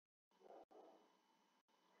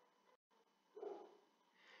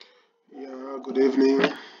Good evening,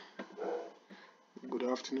 good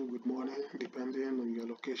afternoon, good morning, depending on your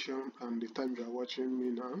location and the time you are watching me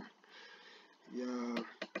now. Yeah,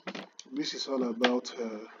 this is all about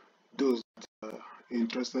those that are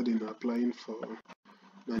interested in applying for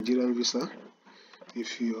Nigerian visa.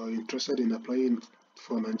 If you are interested in applying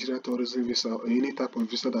for Nigeria tourism visa or any type of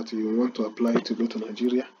visa that you want to apply to go to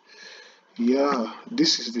Nigeria, yeah,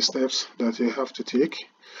 this is the steps that you have to take.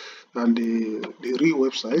 And the real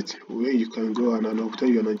website where you can go and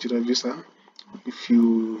obtain your Nigerian visa if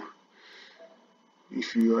you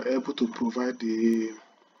are able to provide the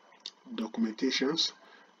documentations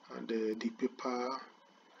and the paper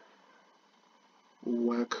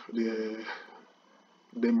work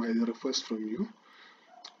they might request from you.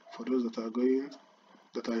 For those that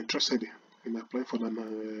are interested in applying for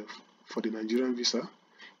the Nigerian visa,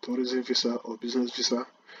 tourism visa or business visa,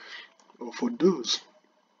 or for those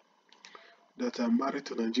that are married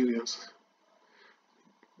to Nigerians,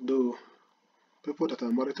 though people that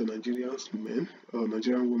are married to Nigerians men or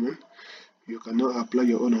Nigerian women, you cannot apply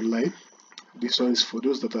your own online. This one is for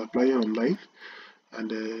those that are applying online.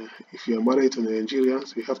 And if you are married to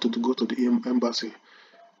Nigerians, you have to go to the embassy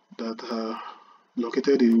that are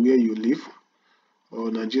located in where you live,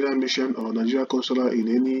 or Nigerian mission or Nigeria consular in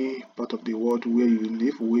any part of the world where you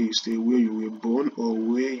live, where you stay, where you were born, or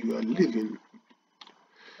where you are living,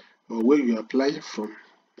 or where you apply from.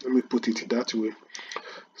 Let me put it that way.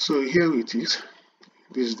 So here it is.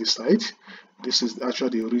 This is the site. This is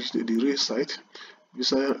actually the real site,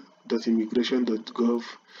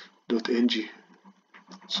 visa.immigration.gov.ng.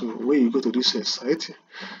 So when you go to this site,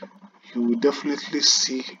 you will definitely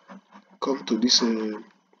come to this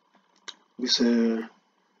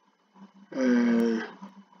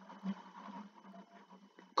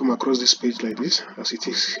come across this page like this, as it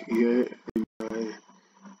is here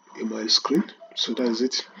in my screen. So that is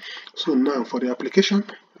it. So now for the application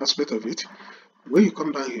aspect of it, when you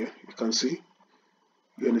come down here, you can see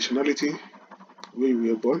your nationality, where you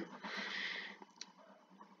were born,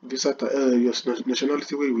 visa your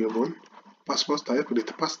nationality, where you were born, passport type, the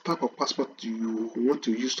type of passport you want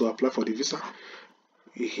to use to apply for the visa.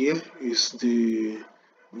 Here is the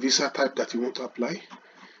visa type that you want to apply.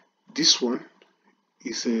 This one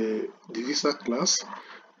is the visa class.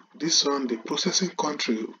 This one, the processing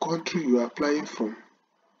country you are applying from,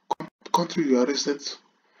 country you are resident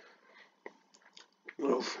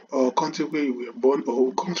of, or country where you were born,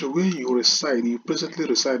 or country where you reside, you presently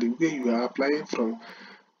reside, where you are applying from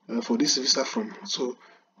for this visa from. So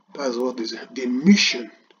that's what is the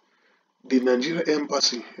mission. The Nigeria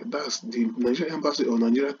embassy, that's the Nigeria embassy or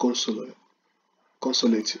Nigeria consulate,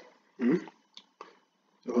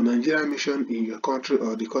 or Nigeria mission in your country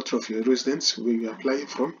or the country of your residence where you are applying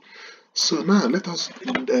from. So now let us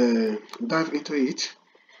dive into it.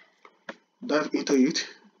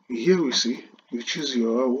 Here we see you choose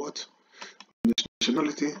your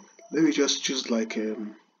nationality. Let me just choose like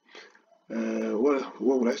what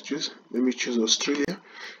would I choose? Let me choose Australia.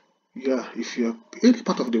 Yeah, if you're any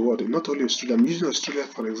part of the world, not only Australia, I'm using Australia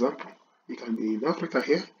for example. You can be in Africa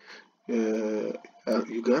here,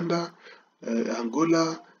 Uganda,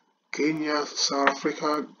 Angola, Kenya, South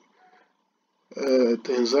Africa,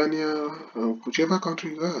 Tanzania, whichever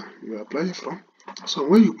country you are applying from. So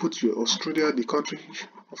when you put your Australia, the country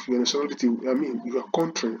of your nationality, your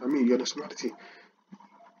country, your nationality,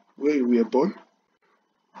 where you were born,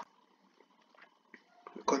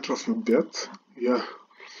 the country of your birth, yeah.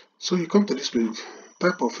 So you come to this page,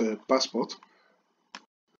 type of passport,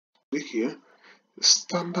 click here,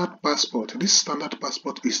 standard passport. This standard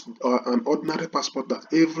passport is an ordinary passport that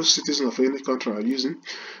every citizen of any country are using.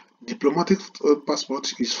 Diplomatic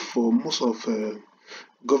passport is for most of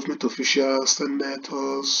government officials,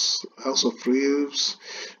 senators, House of Reps,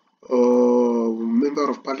 or member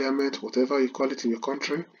of parliament, whatever you call it in your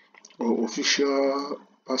country, or official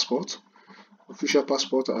passport. And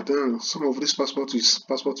then some of this passport is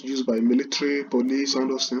passport used by military, police, and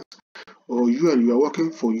those things. Or UN, you are working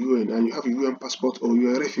for UN and you have a UN passport, or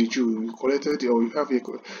you are a refugee, you collected, or you have a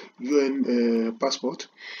UN passport.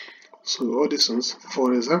 So all these things,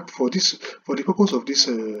 for example, for the purpose of this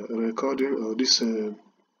recording or this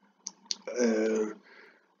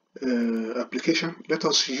application, let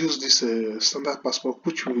us use this standard passport,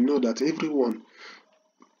 which we know that everyone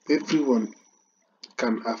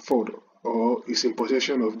can afford or is in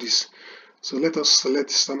possession of this. So let us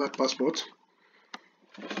select standard passport.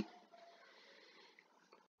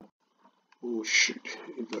 Oh shit,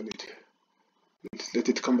 invalid. Let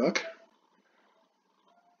it come back.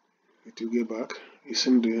 It will get back. You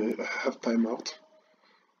seem to have timeout.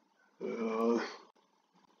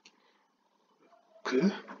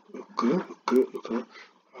 Okay. Okay.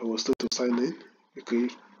 I was told to sign in. Okay.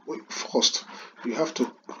 Wait, first, you have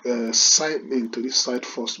to sign in to this site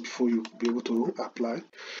first before you be able to apply.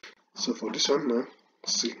 So for this one now,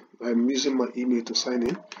 see, I'm using my email to sign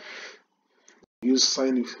in. Use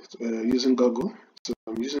sign using Google. So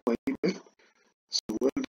I'm using my email. So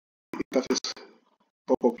when the interface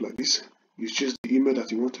pop up like this, you choose the email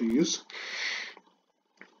that you want to use.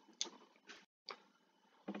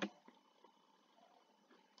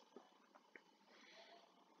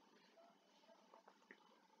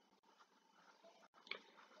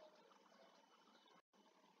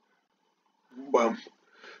 Bam.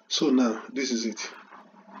 So now this is it.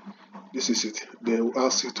 This is it. They will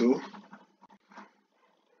ask you to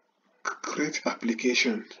create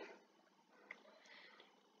application.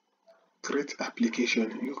 Create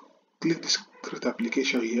application. You click this create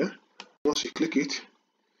application here. Once you click it,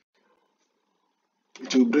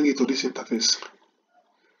 it will bring you to this interface.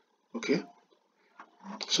 Okay.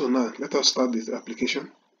 So now let us start this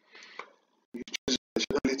application. You choose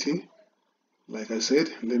nationality. Like I said,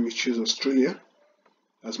 let me choose Australia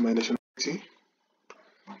as my nationality.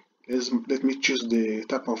 Let me choose the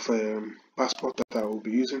type of passport that I will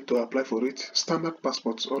be using to apply for it. Standard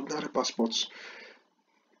passports, ordinary passports,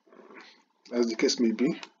 as the case may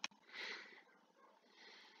be.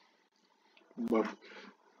 But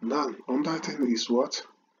now, another thing is what?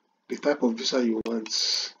 The type of visa you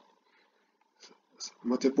want.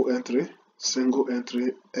 Multiple entry, single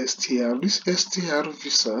entry, STR. This STR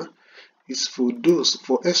visa is for those,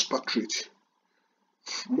 for expatriate,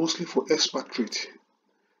 mostly for expatriate,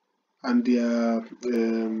 and their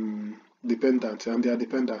dependent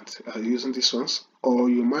are using these ones. Or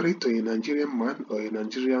you married to a Nigerian man or a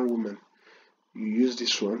Nigerian woman, you use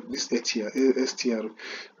this one, this STR.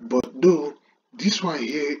 But though this one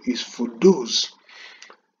here is for those,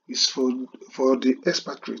 is for the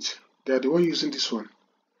expatriate. They are the one using this one.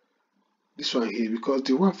 This one here, because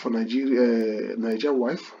the one for Nigerian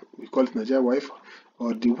wife, we call it Nigerian wife,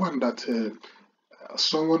 or the one that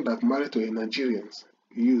someone that married to a Nigerian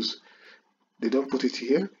use, they don't put it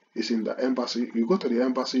here. It's in the embassy. You go to the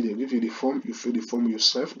embassy, they give you the form, you fill the form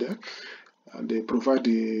yourself there, and they provide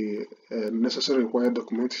the necessary required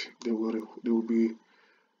document. They will be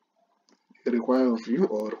required of you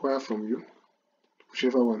or require from you,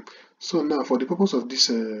 whichever one. So now, for the purpose of this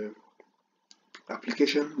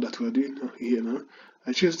application that we're doing here now,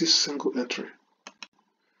 I choose this single entry.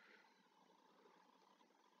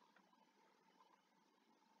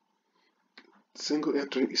 Single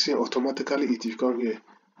entry is here automatically. It will come here.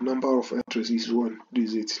 Number of entries is 1. This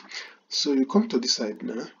is it. So you come to this side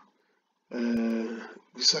now.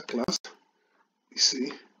 Visa class. You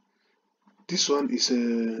see, this one is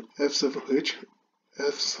a F7H.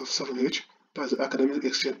 F7H. That's the academic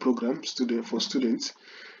exchange program for students.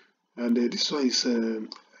 And this one is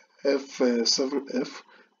F7F.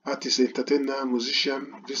 Artist, entertainer,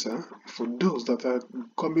 musician visa for those that are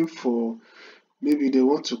coming for, maybe they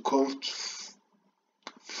want to come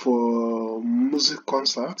for music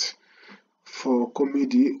concert, for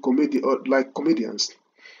comedy or like comedians,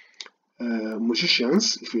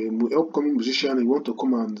 musicians. If you're an upcoming musician, you want to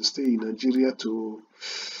come and stay in Nigeria to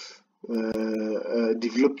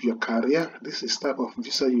develop your career, this is type of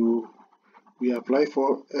visa we apply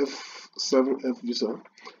for, F7F visa.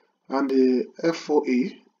 And the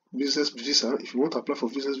F4A business visa, if you want to apply for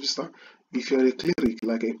business visa, if you're a cleric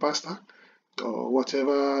like a pastor or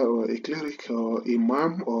whatever, or a cleric or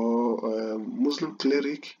imam or a Muslim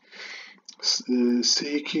cleric,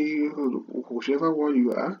 Sikh, whichever one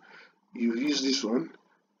you are, you use this one.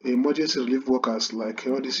 Emergency relief workers like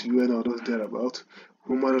all this UN or those thereabout.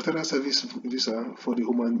 Humanitarian service visa for the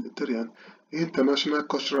humanitarian. International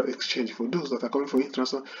cultural exchange for those that are coming for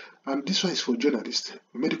international. And this one is for journalists.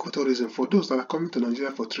 Medical tourism for those that are coming to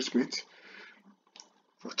Nigeria for treatment.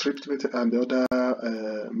 And the other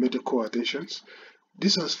medical attentions.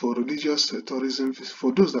 This is for religious tourism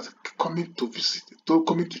for those that are coming to visit,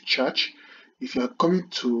 coming to church. If you are coming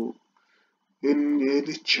to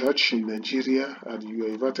any church in Nigeria and you are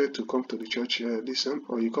invited to come to the church,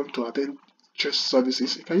 or you come to attend church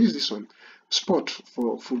services, you can use this one. Sport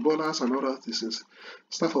for footballers and other things.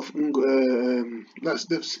 Staff of Ingo, that's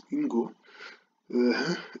Ingo.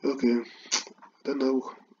 Okay, I don't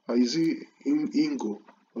know. Is it Ingo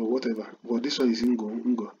or whatever? But this one is Ingo.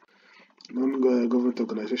 Non-government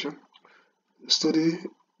organization. Study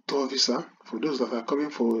tour visa for those that are coming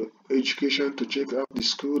for education to check out the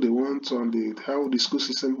school they want and how the school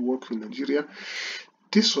system works in Nigeria.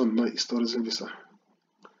 This one now is tourism visa,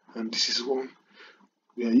 and this is one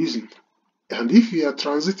we are using. And if you are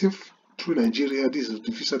transiting through Nigeria, this is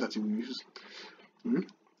the visa that you will use.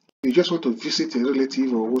 you just want to visit a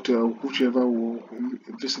relative or whatever, whichever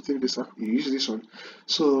visiting visa, you use this one.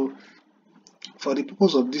 So for the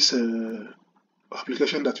purpose of this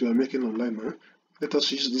application that we are making online now, let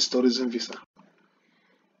us use this tourism visa.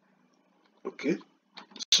 Okay,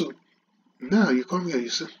 so now you come here, you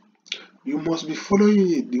see, you must be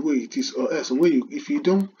following it the way it is, or else when you, if you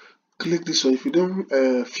don't click this one, if you don't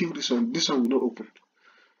fill this one will not open.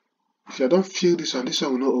 If you don't fill this one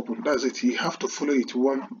will not open. That's it. You have to follow it.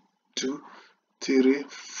 1, 2, 3,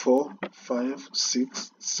 4, 5,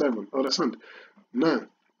 6, 7. Understand? Now,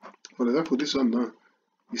 for example, this one now,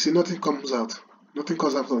 you see nothing comes out. Nothing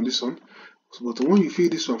comes out on this one. But when you fill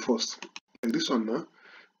this one first, like this one now,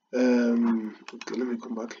 okay, let me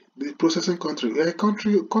come back. The processing country,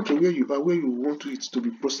 country where you are, where you want it to be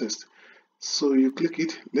processed. So you click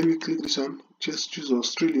it. Let me click this one. Just choose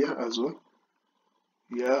Australia as well.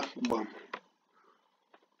 Yeah, bam.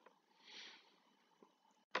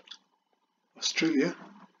 Australia.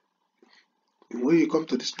 And when you come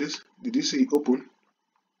to this place, did you see open?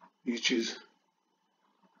 You choose.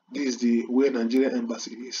 This is the where Nigeria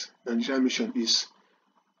embassy is. Nigerian mission is.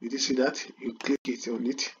 Did you see that? You click it on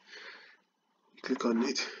it. You click on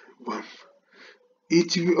it. Bam.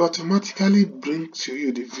 It will automatically bring to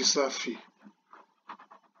you the visa fee.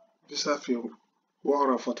 Visa fee of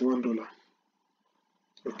 $141.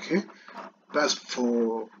 Okay, that's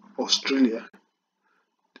for Australia.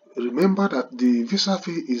 Remember that the visa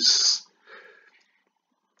fee is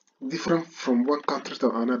different from one country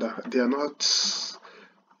to another. They are not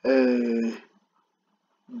the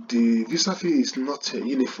visa fee is not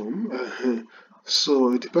uniform.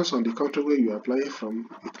 So it depends on the country where you are applying from.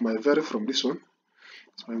 It might vary from this one.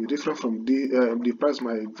 It might be different from the price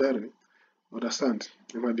might vary. Understand?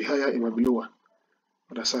 It might be higher, it might be lower.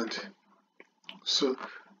 Understand? So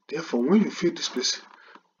therefore, when you fill this place,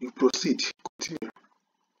 you proceed. Continue.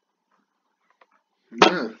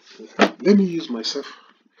 Now, let me use myself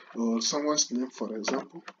or someone's name, for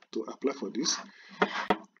example, to apply for this.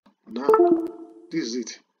 Now, this is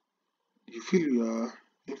it. You fill your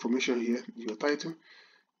information here, your title.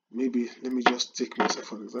 Maybe let me just take myself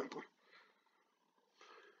for example.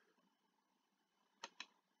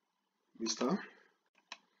 Mr.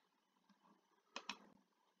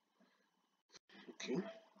 Okay.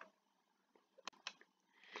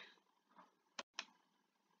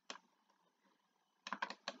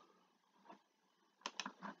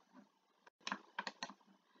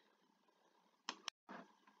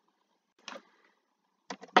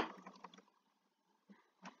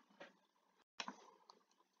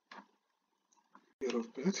 Year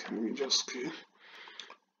of birth, let me just clear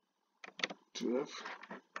 12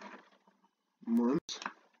 months.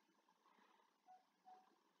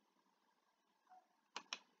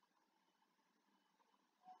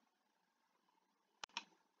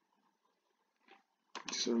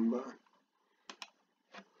 December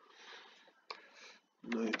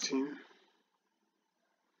 19.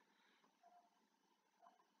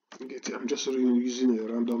 I'm just using a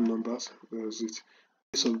random numbers. Where is it?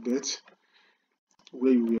 Place of birth,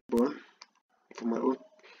 where you were born. For my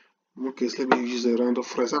own case, let me use a random.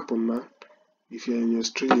 For example, now, if you're in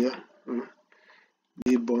Australia,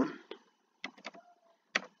 be born.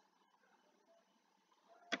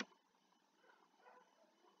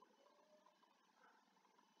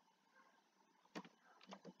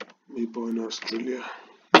 Be born in Australia.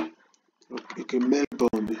 Okay,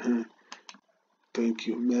 Melbourne. Thank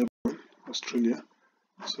you, Melbourne, Australia.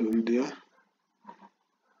 So in there.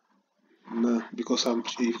 Now, because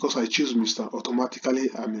I choose Mr. automatically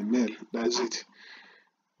I'm a male. That's it.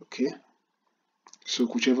 Okay. So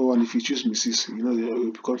whichever one, if you choose Mrs., you know, it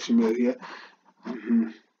will become female here.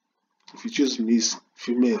 If you choose Miss,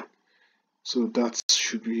 female. So that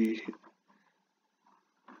should be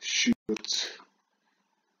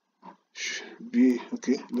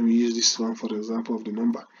okay. Let me use this one for example of the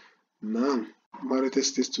number. Now, marital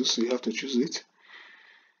status, so you have to choose it.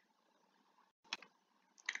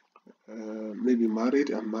 Maybe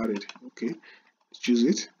married and married. Okay, choose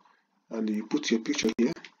it, and you put your picture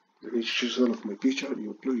here. Let me choose all of my picture.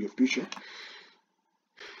 You upload your picture.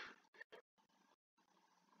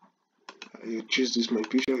 You choose this my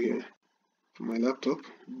picture here from my laptop.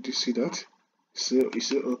 Do you see that? So you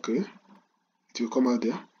say okay. It will come out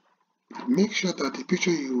there. Make sure that the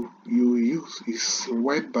picture you use is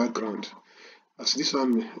white background. As this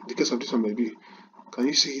one, the case of this one may be. Can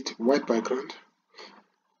you see it? White background.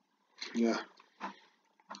 Yeah.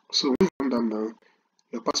 So when you come down now,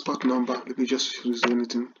 your passport number. Let me just use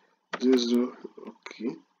anything. 00.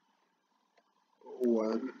 Okay.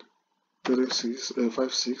 1 3 6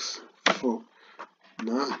 5 6 4.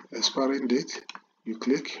 Now expiring date. You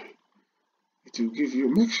click, it will give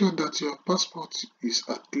you, make sure that your passport is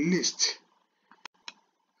at least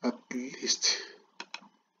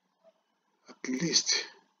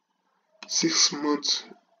 6 months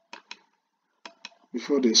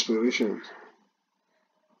before the expiration.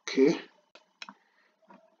 Okay,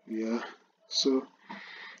 yeah, so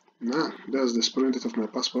now that's the expiration date of my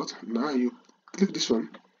passport. Now you click this one,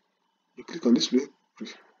 you click on this way,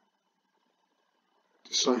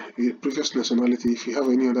 this one, previous nationality. If you have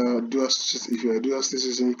any other if you are a dual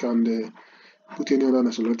citizen, you can put any other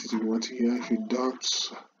nationality you want here. If you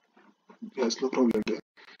don't, there's no problem there.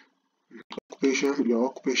 Occupation, your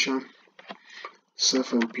occupation,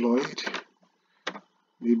 self-employed.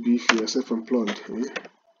 Maybe if you are self-employed,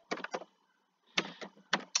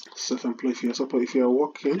 self-employed. If you are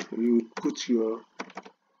working, you put your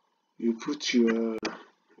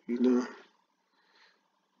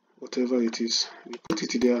whatever it is, you put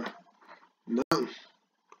it there. Now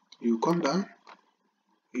you come down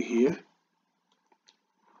here,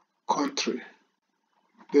 country.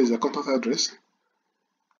 There is a contact address.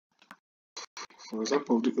 For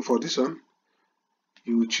example, for this one,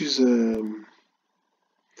 you choose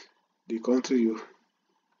the country you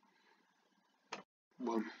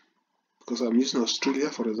want. Because I'm using Australia,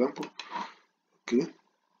 for example. Okay.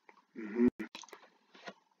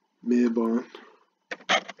 Melbourne,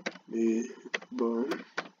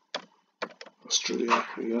 Australia.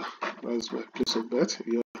 Yeah, that's my place of birth.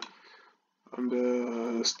 Yeah, and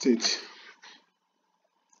the state.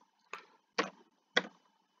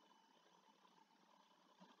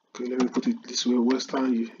 Okay, let me put it this way: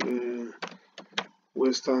 Western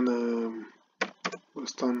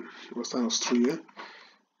Australia.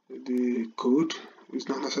 The code is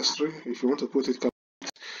not necessary. If you want to put it,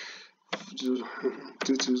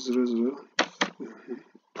 2200.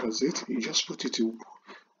 That's it. You just put it in.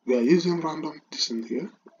 We are using random this in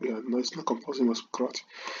here. No, it's not compulsory, must correct.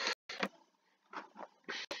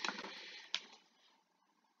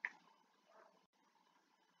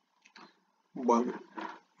 One,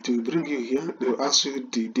 it will bring you here. They will ask you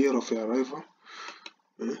the day of your arrival.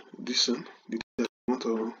 This one, the day that you want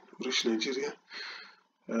to reach Nigeria.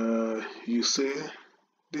 You say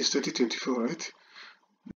this is 2024, right?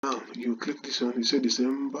 Now you click this one. You say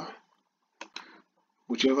December,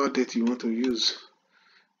 whichever date you want to use.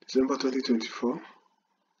 December 2024.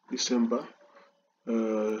 December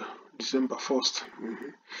 1st.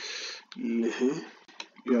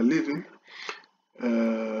 You are leaving.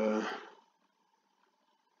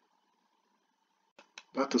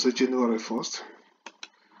 That is January 1st.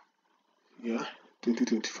 Yeah,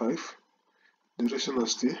 2025. Duration of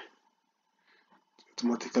stay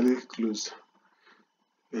automatically closed.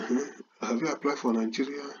 Have you applied for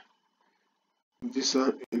Nigeria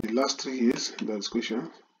visa in the last 3 years? That's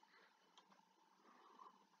question.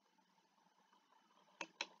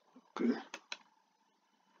 Okay.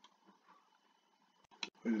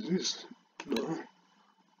 What is this? No.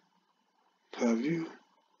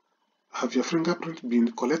 Have your fingerprint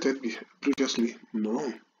been collected previously?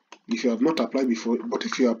 No. If you have not applied before, but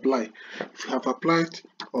if you have applied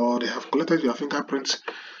or they have collected your fingerprints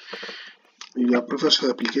in your previous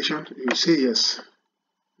application, you say yes.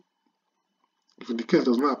 If the case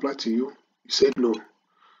does not apply to you, you say no.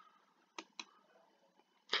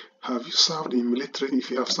 Have you served in military?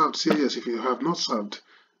 If you have served, say yes. If you have not served,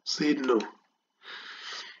 say no.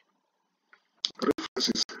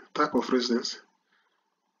 References, type of residence.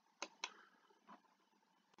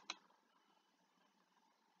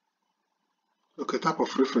 Okay, type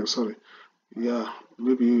of reference, sorry. Yeah,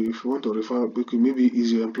 maybe if you want to refer, maybe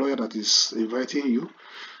is your employer that is inviting you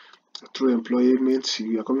through employment,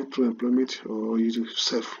 you are coming through employment, or you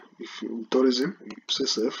self. If you tourism, you say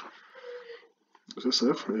self.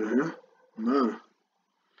 Now,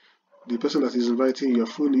 the person that is inviting your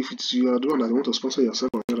full name, if it's you are the one that want to sponsor yourself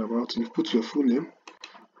or thereabout, you put your full name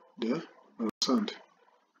there. Understand?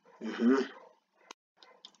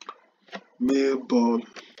 Melbourne,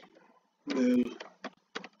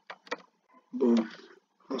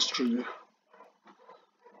 Australia.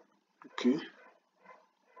 Okay.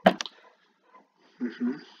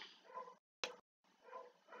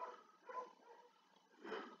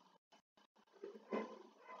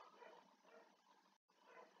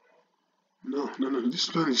 No.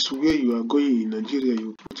 This one is where you are going in Nigeria.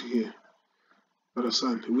 You put here.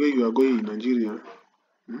 Understand? Where you are going in Nigeria.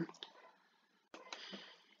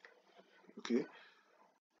 Okay.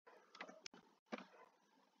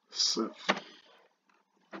 So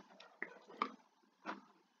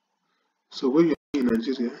where you are in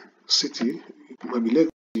Nigeria, city, it might be Lagos,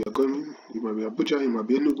 you are going, it might be Abuja, it might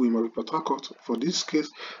be Enugu, it might be Port Harcourt. For this case,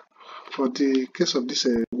 For the case of this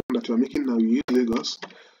one that you are making now, you use Lagos.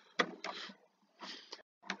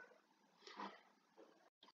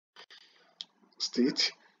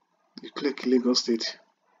 State. You click Lagos State.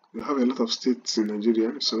 We have a lot of states in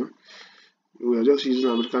Nigeria, so we are just using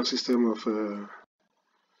American system of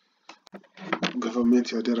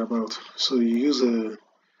government or thereabout. So you use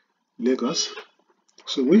Lagos.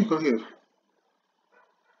 So when you come here,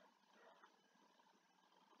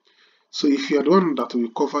 so if you are the one that will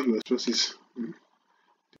cover your expenses,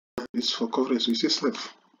 it's for coverage. So you say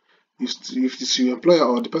self. If it's your employer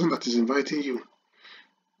or the person that is inviting you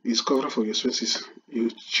is covering for your expenses, you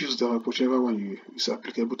choose the whichever one is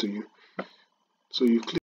applicable to you. So you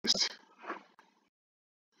click next.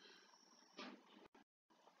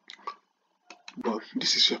 But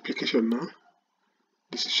this is your application now.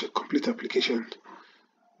 This is your complete application,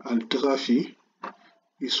 and the total fee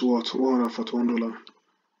is what? $141.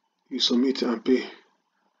 You submit and pay,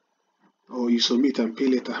 or you submit and pay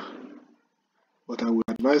later. But I will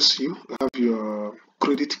advise you have your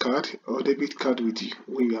credit card or debit card with you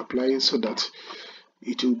when you are applying, so that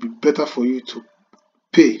it will be better for you to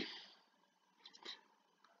pay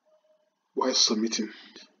while submitting.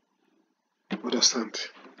 Understand?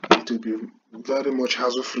 It will be very much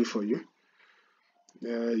hassle free for you.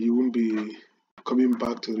 You won't be coming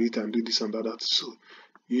back to it and do this and that. So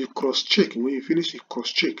you cross check. When you finish, you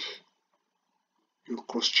cross check. You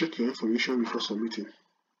cross check your information before submitting.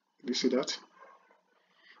 You see that?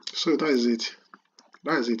 So that is it.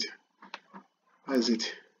 That is it. That is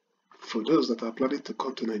it. For those that are planning to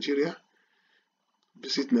come to Nigeria,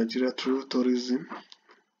 visit Nigeria through tourism.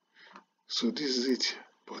 So this is it.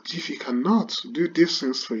 But if you cannot do these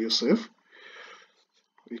things for yourself,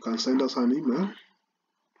 you can send us an email. You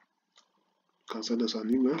can send us an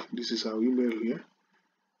email. This is our email here.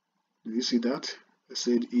 Did you see that? I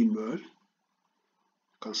said email. You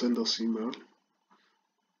can send us email.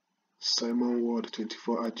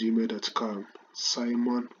 simonward24@gmail.com.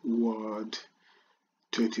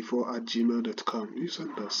 simonward24@gmail.com. You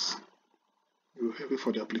send us. We'll help you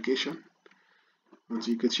for the application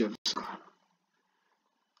until you get your visa.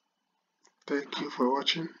 Thank you for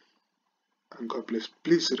watching, and God bless.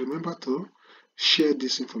 Please remember to share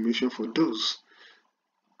this information for those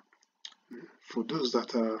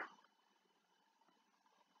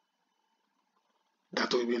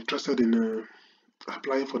that will be interested in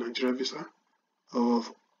applying for Nigerian visa, or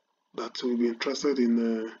that will be interested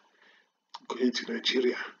in going to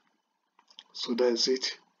Nigeria. So that's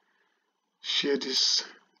it. Share this,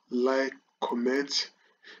 like, comment,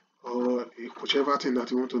 or whichever thing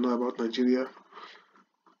that you want to know about Nigeria,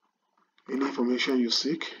 any information you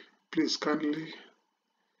seek, please kindly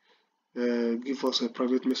give us a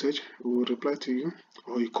private message. We will reply to you,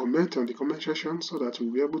 or you comment on the comment section, so that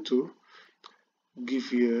we'll be able to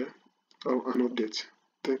give you an update.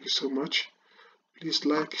 Thank you so much. Please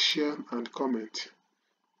like, share, and comment.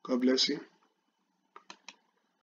 God bless you.